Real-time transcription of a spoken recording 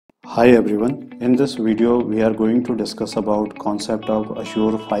Hi everyone, in this video we are going to discuss about concept of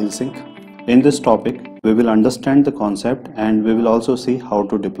Azure file sync. In this topic we will understand the concept and we will also see how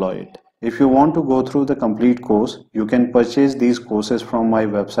to deploy it. If you want to go through the complete course, you can purchase these courses from my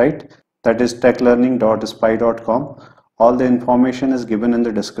website, that is techlearning.spy.com. All the information is given in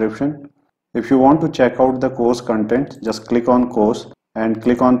the description. If you want to check out the course content, just click on course and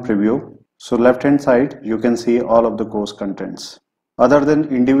click on preview. So left hand side you can see all of the course contents. Other than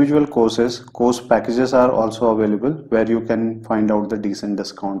individual courses, course packages are also available where you can find out the decent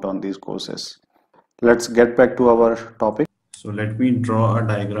discount on these courses. Let's get back to our topic. So let me draw a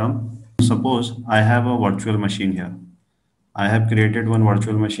diagram. Suppose I have a virtual machine here. I have created one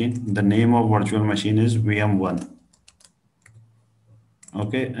virtual machine. The name of virtual machine is VM1.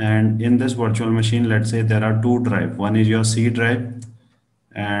 Okay, and in this virtual machine, let's say there are two drives. One is your C drive,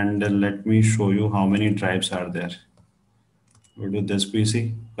 and let me show you how many drives are there. Go to this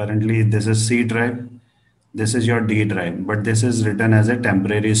PC. Currently, this is C drive. This is your D drive, but this is written as a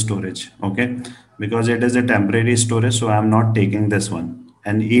temporary storage. Okay, because it is a temporary storage, so I'm not taking this one.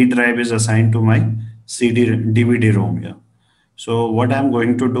 And E drive is assigned to my CD DVD ROM here. So what I'm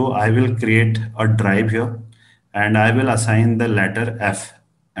going to do, I will create a drive here, and I will assign the letter F,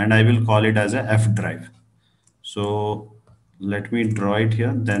 and I will call it as a F drive. So let me draw it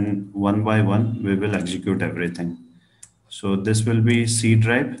here. Then one by one, we will execute everything. So this will be C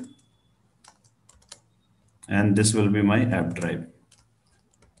drive and this will be my F drive.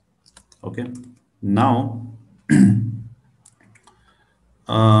 Okay. Now,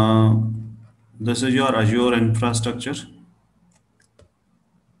 this is your Azure infrastructure.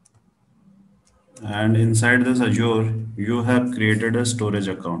 And inside this Azure, you have created a storage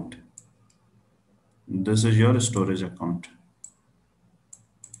account. This is your storage account.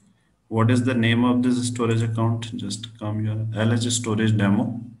 What is the name of this storage account? Just come here, LH storage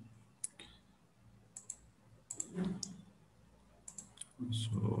demo.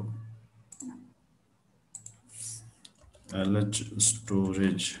 So LH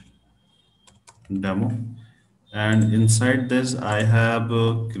storage demo, and inside this I have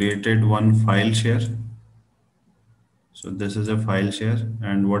created one file share. So this is a file share,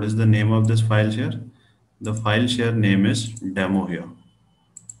 and what is the name of this file share? The file share name is demo here.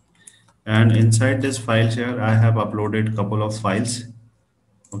 And inside this file share I have uploaded couple of files.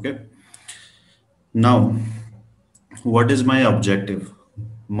 Okay, now what is my objective?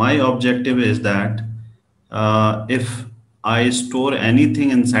 My objective is that if I store anything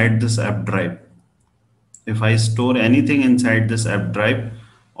inside this app drive, if I store anything inside this app drive,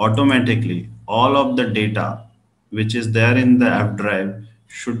 automatically all of the data which is there in the app drive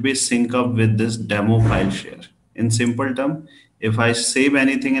should be sync up with this demo file share. In simple term, if I save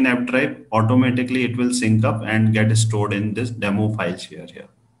anything in app drive, automatically it will sync up and get stored in this demo file share here.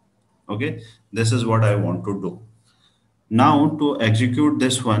 Okay, this is what I want to do. Now to execute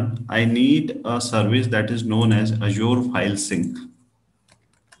this one, I need a service that is known as Azure File Sync.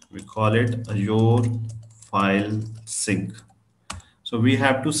 We call it Azure File Sync. So we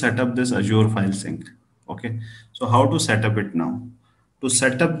have to set up this Azure File Sync. Okay, so how to set up it now? To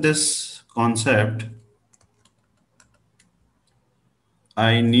set up this concept,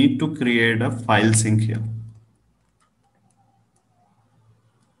 I need to create a file sync here.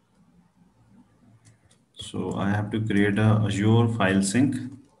 So I have to create a Azure File Sync.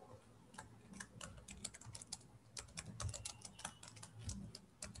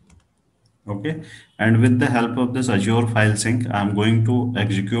 Okay, and with the help of this Azure File Sync, I'm going to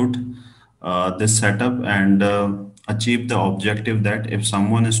execute this setup and achieve the objective that if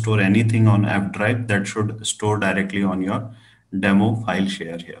someone store anything on F drive, that should store directly on your demo file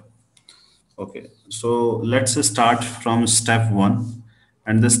share here. Okay, so let's start from step one.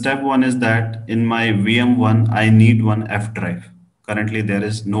 And the step one is that in my VM1, I need one F drive. Currently, there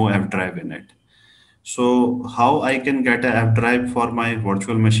is no F drive in it. So how I can get a F drive for my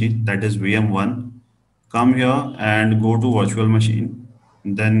virtual machine, that is VM1? Come here and go to virtual machine,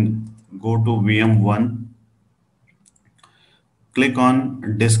 then go to VM1, click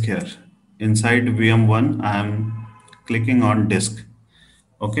on disk here. Inside VM1, I am clicking on disk.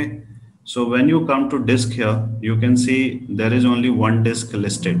 Okay, so when you come to disk here, you can see there is only one disk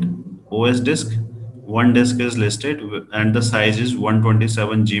listed. OS disk, one disk is listed and the size is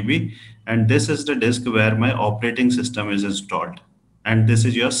 127 GB. And this is the disk where my operating system is installed. And this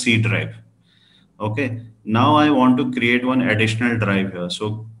is your C drive. Okay, now I want to create one additional drive here.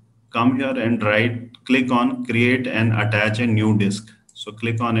 So come here and click on create and attach a new disk. So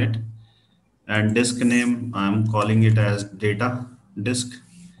click on it, and disk name, I'm calling it as data disk.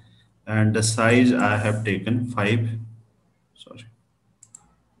 And the size I have taken 5, sorry,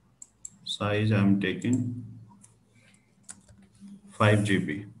 size I'm taking 5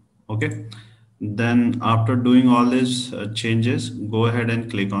 GB. Okay. Then after doing all these changes, go ahead and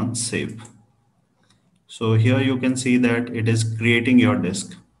click on save. So here you can see that it is creating your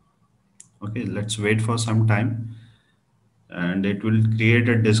disk. Okay, let's wait for some time and it will create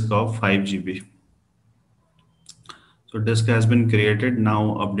a disk of 5 GB. So disk has been created. Now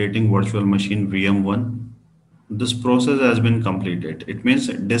updating virtual machine VM1. This process has been completed. It means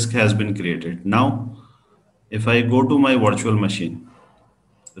disk has been created. Now, if I go to my virtual machine,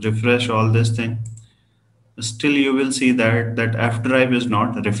 refresh all this thing, still you will see that that F drive is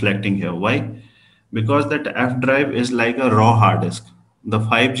not reflecting here. Why? Because that F drive is like a raw hard disk. The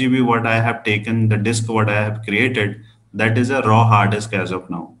 5 GB what I have taken, the disk what I have created, that is a raw hard disk as of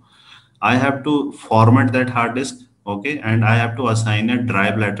now. I have to format that hard disk, okay, and I have to assign a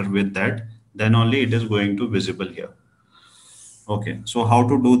drive letter with that. Then only it is going to visible here. Okay, so how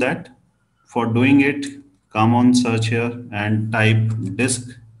to do that? For doing it, come on search here and type disk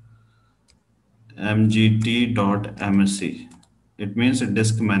mgt.msc. It means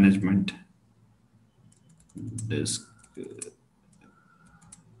disk management. Disk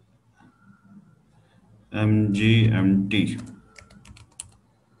mgmt.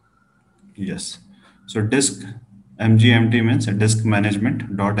 Yes. So disk mgmt means disk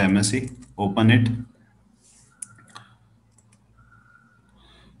management.msc. Open it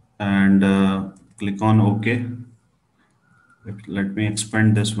and click on OK. Let me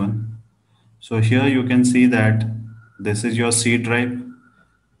expand this one. So here you can see that this is your C drive.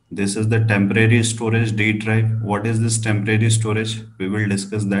 This is the temporary storage D drive. What is this temporary storage? We will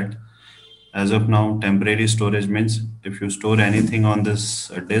discuss that. As of now, temporary storage means if you store anything on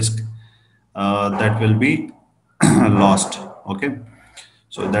this disk, that will be lost. Okay.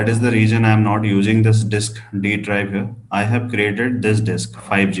 So that is the reason I am not using this disk D drive here. I have created this disk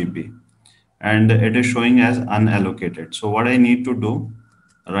 5 GB and it is showing as unallocated. So what I need to do,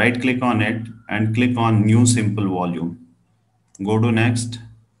 right click on it and click on new simple volume. Go to next,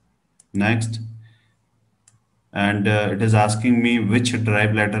 next, and it is asking me which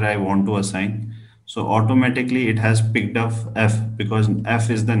drive letter I want to assign. So automatically it has picked up F because F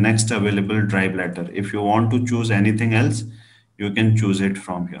is the next available drive letter. If you want to choose anything else, you can choose it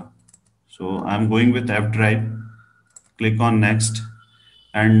from here. So I'm going with F drive, click on next,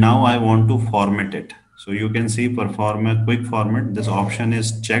 and now I want to format it. So you can see perform a quick format. This option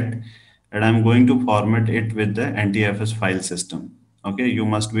is checked and I'm going to format it with the NTFS file system. Okay, you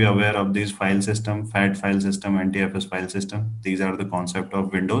must be aware of these file system, FAT file system, NTFS file system. These are the concept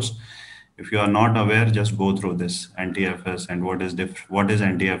of Windows. If you are not aware, just go through this NTFS and what is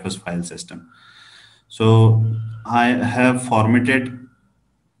NTFS file system. So I have formatted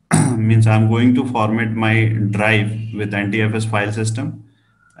means I'm going to format my drive with NTFS file system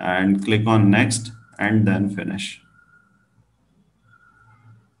and click on next and then finish.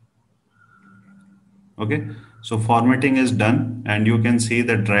 Okay, so formatting is done and you can see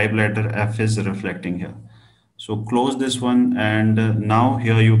the drive letter F is reflecting here. So close this one and now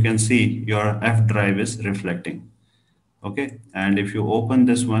here you can see your F drive is reflecting. Okay, and if you open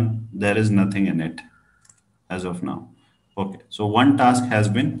this one, there is nothing in it as of now. Okay, so one task has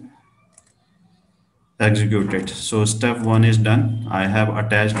been executed. So step one is done. I have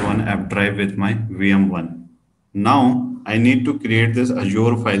attached one F drive with my VM1. Now I need to create this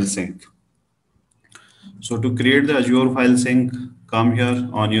Azure file sync. So to create the Azure file sync, come here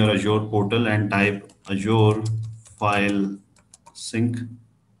on your Azure portal and type Azure file sync.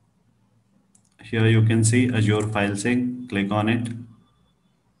 Here you can see Azure file sync, click on it.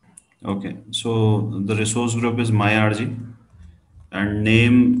 Okay, so the resource group is MyRG and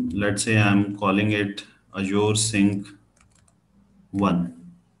name, let's say I'm calling it Azure Sync 1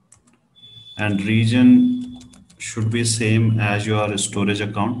 and region should be same as your storage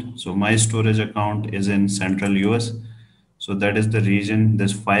account. So my storage account is in Central US. So that is the region,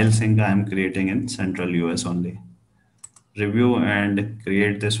 this file sync I am creating in Central US only. Review and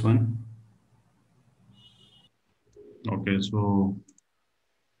create this one. Okay, so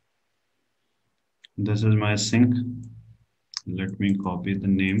this is my sync. Let me copy the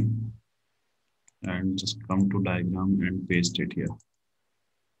name and just come to diagram and paste it here.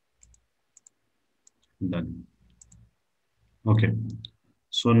 Done. Okay.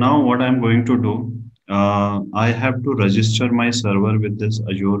 So now what I'm going to do, I have to register my server with this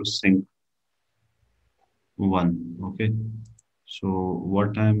Azure Sync 1. Okay. So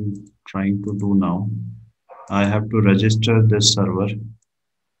what I'm trying to do now, I have to register this server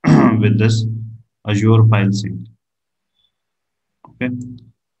with this Azure file sync. Okay.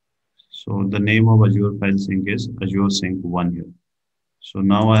 So the name of Azure file sync is Azure Sync 1 here. So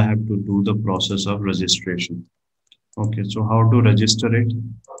now I have to do the process of registration. Okay, so how to register it?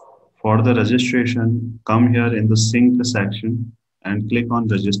 For the registration, come here in the sync section and click on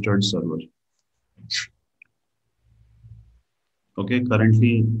registered server. Okay,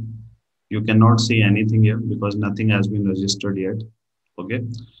 currently you cannot see anything here because nothing has been registered yet. Okay,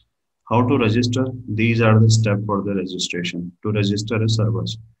 how to register? These are the steps for the registration to register a server.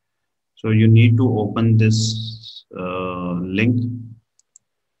 So you need to open this link,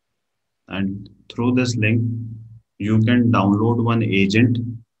 and through this link you can download one agent,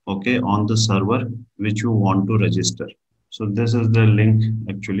 okay, on the server which you want to register. So this is the link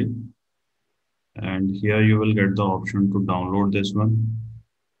actually, and here you will get the option to download this one.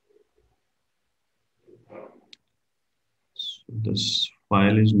 So this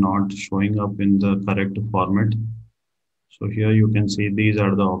file is not showing up in the correct format. So here you can see these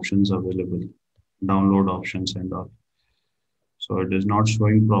are the options available, download options and all. So it is not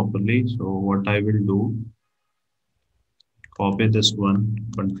showing properly. So what I will do, copy this one,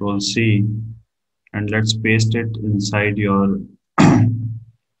 Control C, and let's paste it inside your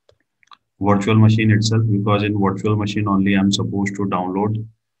virtual machine itself, because in virtual machine only I'm supposed to download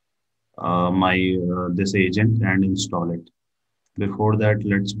my this agent and install it. Before that,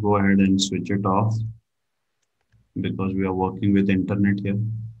 let's go ahead and switch it off because we are working with internet here.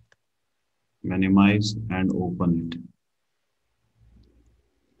 Minimize and open it.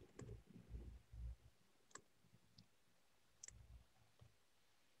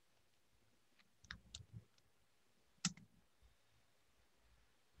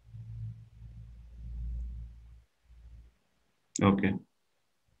 Okay,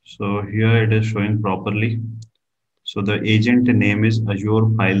 so here it is showing properly. So the agent name is Azure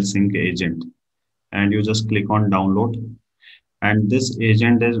File Sync Agent, and you just click on download. And this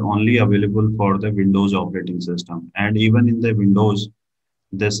agent is only available for the Windows operating system. And even in the Windows,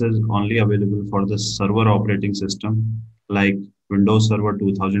 this is only available for the server operating system like Windows Server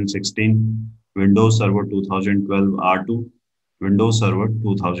 2016, Windows Server 2012 R2, Windows Server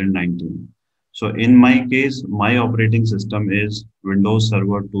 2019. So in my case, my operating system is Windows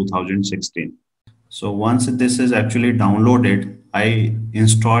Server 2016. So once this is actually downloaded, I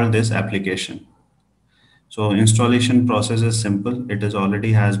install this application. So installation process is simple. It is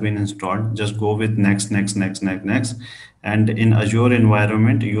already has been installed. Just go with next, next, next, next, next. And in Azure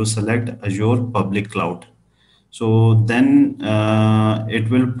environment, you select Azure Public Cloud. So then it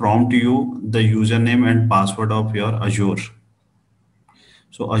will prompt you the username and password of your Azure.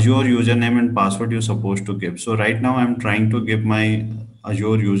 So Azure username and password you're supposed to give. So right now I'm trying to give my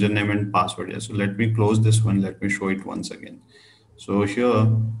Azure username and password. Yeah. So let me close this one. Let me show it once again. So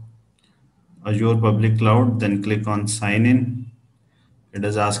here, Azure Public Cloud, then click on sign in. It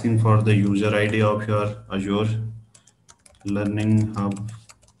is asking for the user ID of your Azure Learning Hub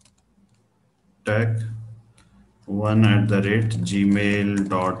tech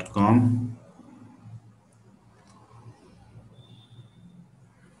 1@gmail.com.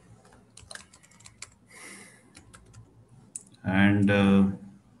 And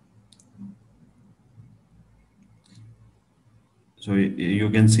so you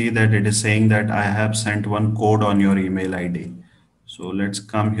can see that it is saying that I have sent one code on your email ID. So let's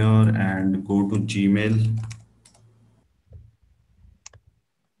come here and go to Gmail.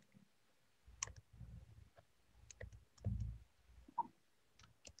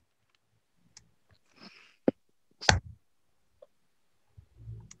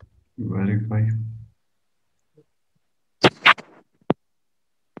 Verify.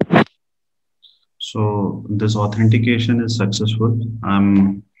 So this authentication is successful.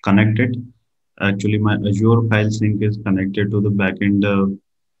 I'm connected. Actually, my Azure file sync is connected to the backend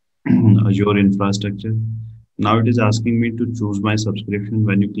Azure infrastructure. Now it is asking me to choose my subscription.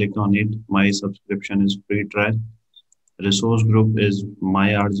 When you click on it, my subscription is free trial. Resource group is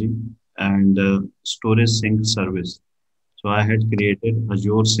my RG, and storage sync service. So I had created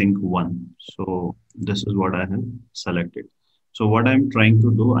Azure Sync 1. So this is what I have selected. So what I'm trying to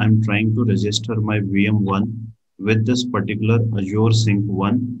do, I'm trying to register my VM1 with this particular Azure Sync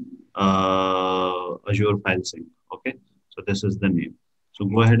 1 Azure file sync. Okay. So this is the name. So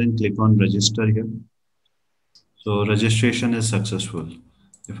go ahead and click on register here. So registration is successful.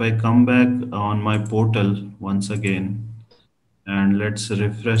 If I come back on my portal once again, and let's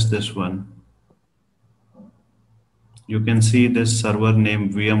refresh this one, you can see this server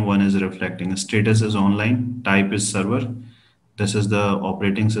name VM1 is reflecting. Status is online, type is server. This is the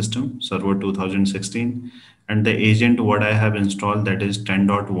operating system, server 2016. And the agent what I have installed, that is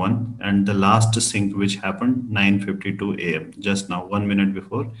 10.1. And the last sync which happened 9:52 a.m. just now, 1 minute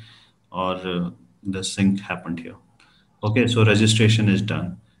before, or the sync happened here. Okay, so registration is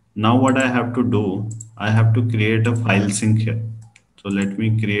done. Now what I have to do, I have to create a file sync here. So let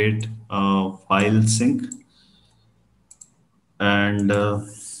me create a file sync, and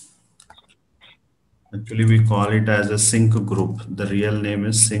actually we call it as a sync group. The real name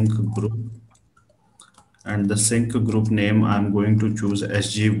is sync group, and the sync group name I'm going to choose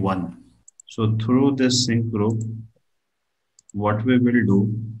SG1. So through this sync group, what we will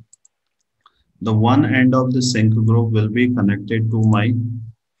do, the one end of the sync group will be connected to my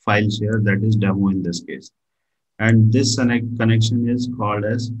file share, that is demo in this case. And this connection is called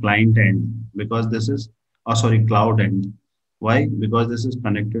as client end, because this is, oh sorry, cloud end. Why? Because this is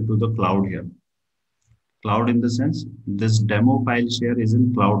connected to the cloud here. Cloud in the sense, this demo file share is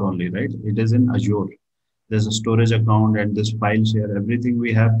in cloud only, right? It is in Azure. There's a storage account and this file share, everything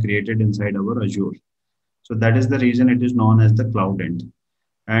we have created inside our Azure. So that is the reason it is known as the cloud end.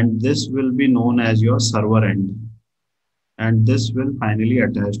 And this will be known as your server end. And this will finally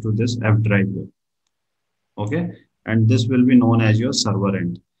attach to this F drive here. Okay, and this will be known as your server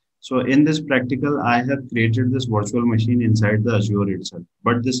end. So in this practical, I have created this virtual machine inside the Azure itself,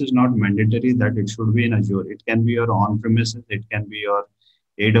 but this is not mandatory that it should be in Azure. It can be your on premises, it can be your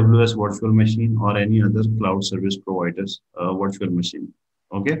AWS virtual machine or any other cloud service providers virtual machine.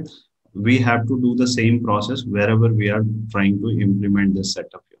 Okay, we have to do the same process wherever we are trying to implement this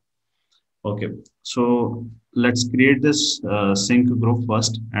setup here. Okay, so let's create this sync group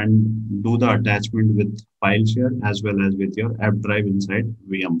first and do the attachment with file share as well as with your app drive inside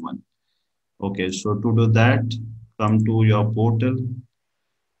VM1. Okay, so to do that, come to your portal,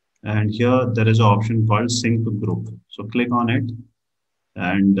 and here there is an option called sync group. So click on it,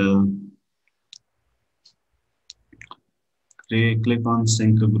 and click on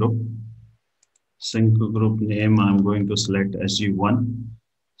sync group. Sync group name, I'm going to select SG1.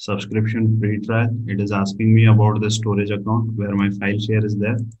 Subscription free trial. It is asking me about the storage account where my file share is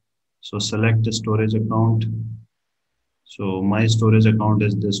there. So select the storage account. So my storage account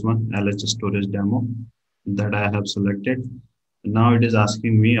is this one, LH storage demo, that I have selected. Now it is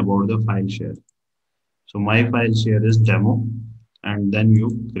asking me about the file share. So my file share is demo, and then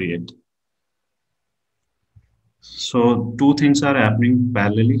you create. So two things are happening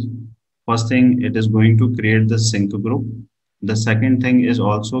parallelly. First thing, it is going to create the sync group. The second thing is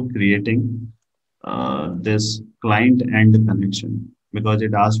also creating this client end connection, because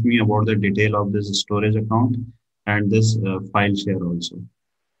it asked me about the detail of this storage account and this file share also.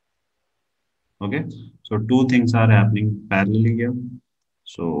 Okay, so two things are happening parallelly here.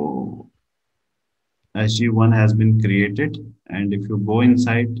 So SG1 has been created, and if you go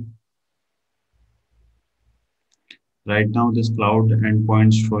inside, right now this cloud endpoint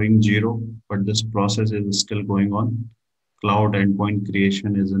is showing 0, but this process is still going on. Cloud endpoint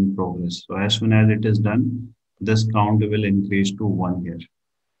creation is in progress. So as soon as it is done, this count will increase to 1 here.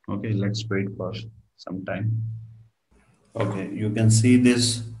 Okay, let's wait for some time. Okay, you can see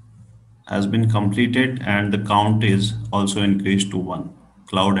this has been completed and the count is also increased to 1,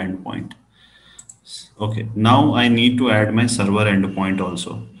 cloud endpoint. Okay, now I need to add my server endpoint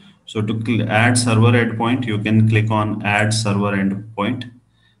also. So to add server endpoint, you can click on add server endpoint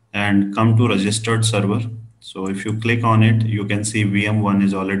and come to registered server. So if you click on it, you can see VM1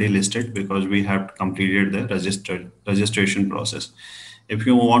 is already listed because we have completed the registration process. If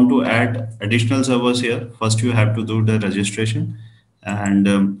you want to add additional servers here, first you have to do the registration,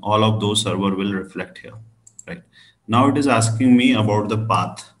 and all of those server will reflect here. Right. Now it is asking me about the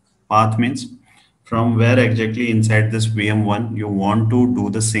path. Path means from where exactly inside this VM1 you want to do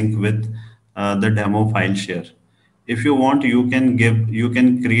the sync with the demo file share. If you want, you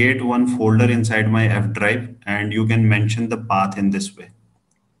can create one folder inside my F drive and you can mention the path in this way.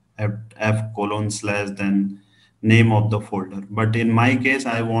 F colon slash then name of the folder. But in my case,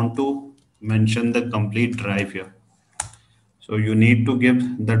 I want to mention the complete drive here. So you need to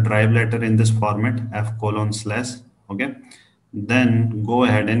give the drive letter in this format, F colon slash, okay? Then go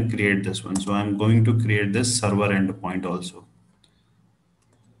ahead and create this one. So I'm going to create this server endpoint also.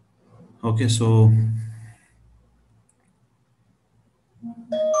 Okay, so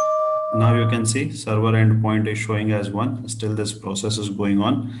now you can see server endpoint is showing as 1. Still this process is going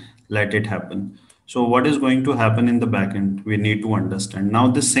on. Let it happen. So what is going to happen in the backend? We need to understand. Now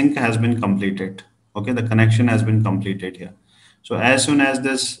this sync has been completed. Okay, the connection has been completed here. So as soon as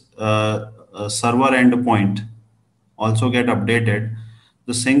this server endpoint also get updated,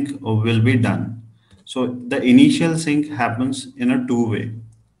 the sync will be done. So the initial sync happens in a two-way.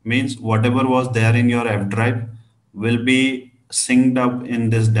 Means whatever was there in your F drive will be synced up in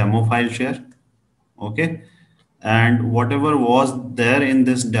this demo file share. Okay. and whatever was there in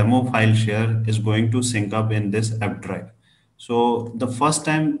this demo file share is going to sync up in this app drive. So the first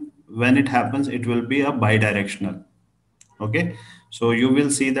time when it happens, it will be a bidirectional. Okay, so you will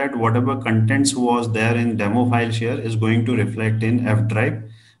see that whatever contents was there in demo file share is going to reflect in F drive,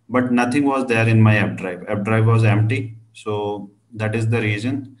 but nothing was there in my F drive. F drive was empty, so that is the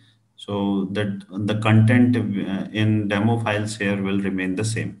reason. So that the content in demo files here will remain the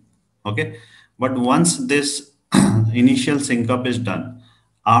same. Okay, but once this initial sync up is done,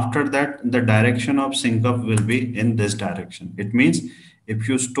 after that the direction of sync up will be in this direction. It means if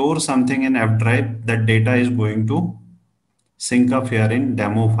you store something in F drive, that data is going to sync up here in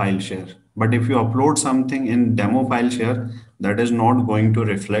demo file share. But if you upload something in demo file share, that is not going to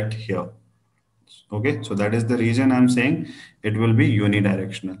reflect here. Okay, so that is the reason I'm saying it will be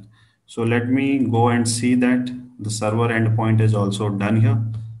unidirectional. So let me go and see that the server endpoint is also done here.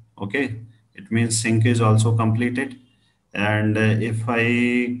 Okay, it means sync is also completed. And if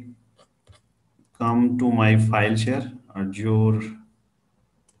I come to my file share, Azure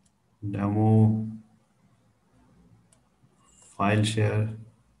demo file share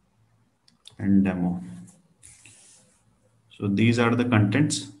and demo. So these are the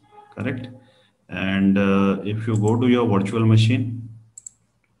contents, correct? And if you go to your virtual machine,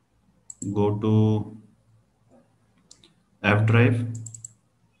 go to F drive.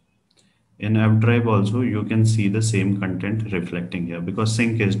 In F drive also, you can see the same content reflecting here because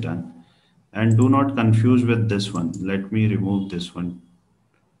sync is done. And do not confuse with this one. Let me remove this one,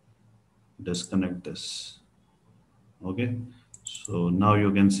 disconnect this. Okay. So now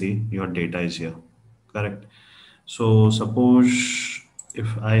you can see your data is here, correct? So suppose if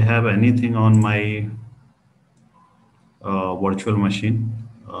I have anything on my virtual machine.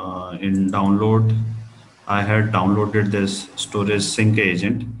 In download, I had downloaded this storage sync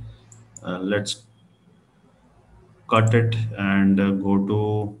agent. Let's cut it and go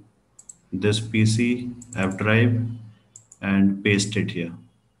to this PC F drive and paste it here.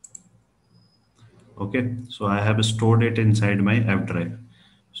 Okay, so I have stored it inside my F drive.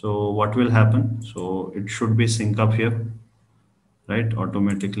 So what will happen? So it should be sync up here, right?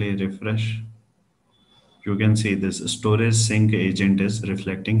 Automatically refresh. You can see this storage sync agent is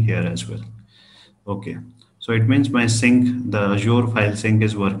reflecting here as well. Okay, so it means my sync, the Azure file sync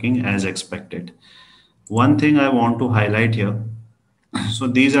is working as expected. One thing I want to highlight here, so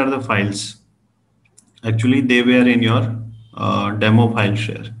these are the files. Actually, they were in your demo file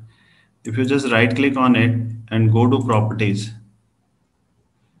share. If you just right click on it and go to properties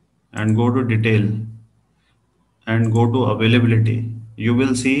and go to detail and go to availability, you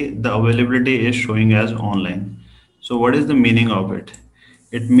will see the availability is showing as online. So what is the meaning of it?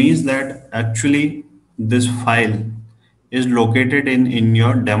 It means that actually this file is located in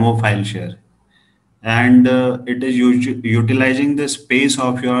your demo file share, and it is utilizing the space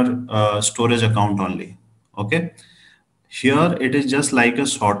of your storage account only. Okay, here it is just like a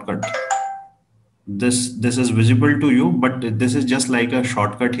shortcut. This is visible to you, but this is just like a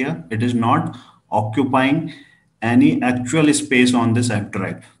shortcut here. It is not occupying any actual space on this F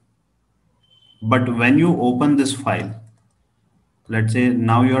drive. But when you open this file, let's say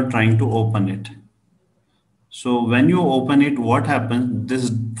now you are trying to open it. So when you open it, what happens?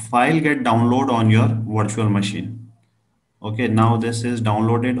 This file get download on your virtual machine. Okay, now this is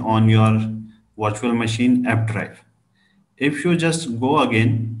downloaded on your virtual machine F drive. If you just go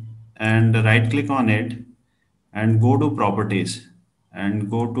again and right click on it and go to properties and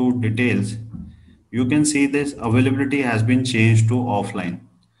go to details, you can see this availability has been changed to offline.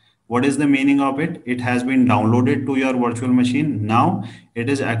 What is the meaning of it? It has been downloaded to your virtual machine. Now it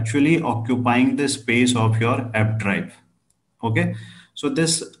is actually occupying the space of your app drive. Okay. So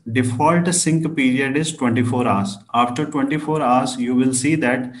this default sync period is 24 hours. After 24 hours, you will see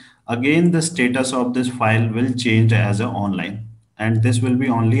that again the status of this file will change as a online, and this will be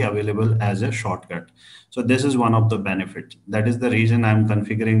only available as a shortcut. So this is one of the benefits. That is the reason I'm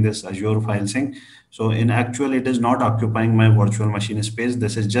configuring this Azure file sync. So in actual, it is not occupying my virtual machine space.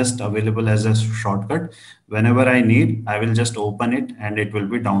 This is just available as a shortcut. Whenever I need, I will just open it and it will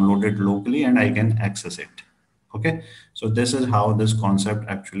be downloaded locally and I can access it. Okay, so this is how this concept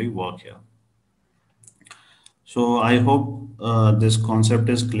actually work here. So I hope this concept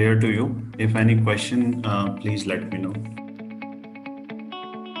is clear to you. If any question, please let me know.